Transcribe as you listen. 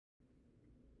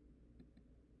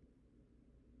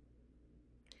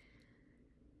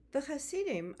The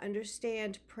Hasidim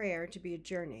understand prayer to be a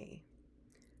journey.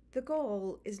 The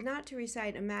goal is not to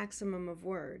recite a maximum of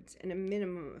words in a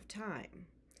minimum of time,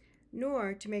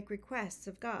 nor to make requests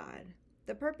of God.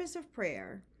 The purpose of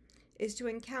prayer is to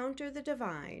encounter the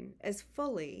divine as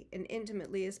fully and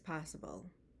intimately as possible.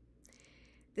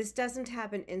 This doesn't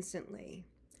happen instantly,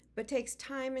 but takes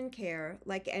time and care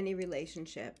like any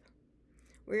relationship.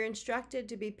 We're instructed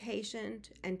to be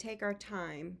patient and take our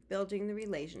time building the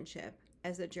relationship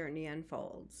as the journey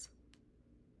unfolds.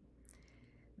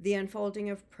 The unfolding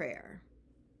of prayer.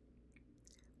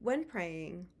 When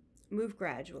praying, move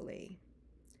gradually.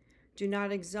 Do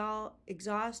not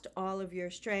exhaust all of your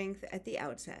strength at the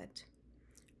outset.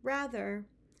 Rather,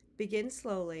 begin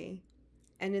slowly,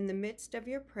 and in the midst of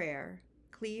your prayer,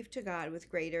 cleave to God with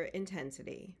greater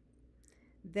intensity.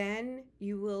 Then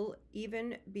you will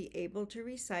even be able to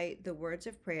recite the words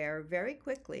of prayer very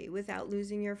quickly without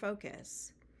losing your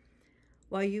focus.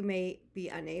 While you may be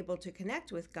unable to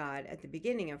connect with God at the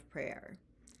beginning of prayer,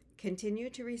 continue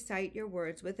to recite your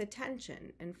words with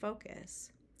attention and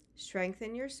focus.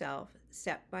 Strengthen yourself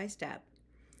step by step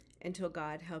until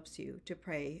God helps you to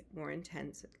pray more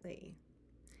intensely.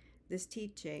 This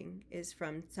teaching is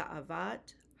from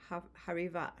Tza'avat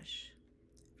Harivash,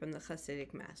 from the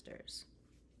Hasidic masters.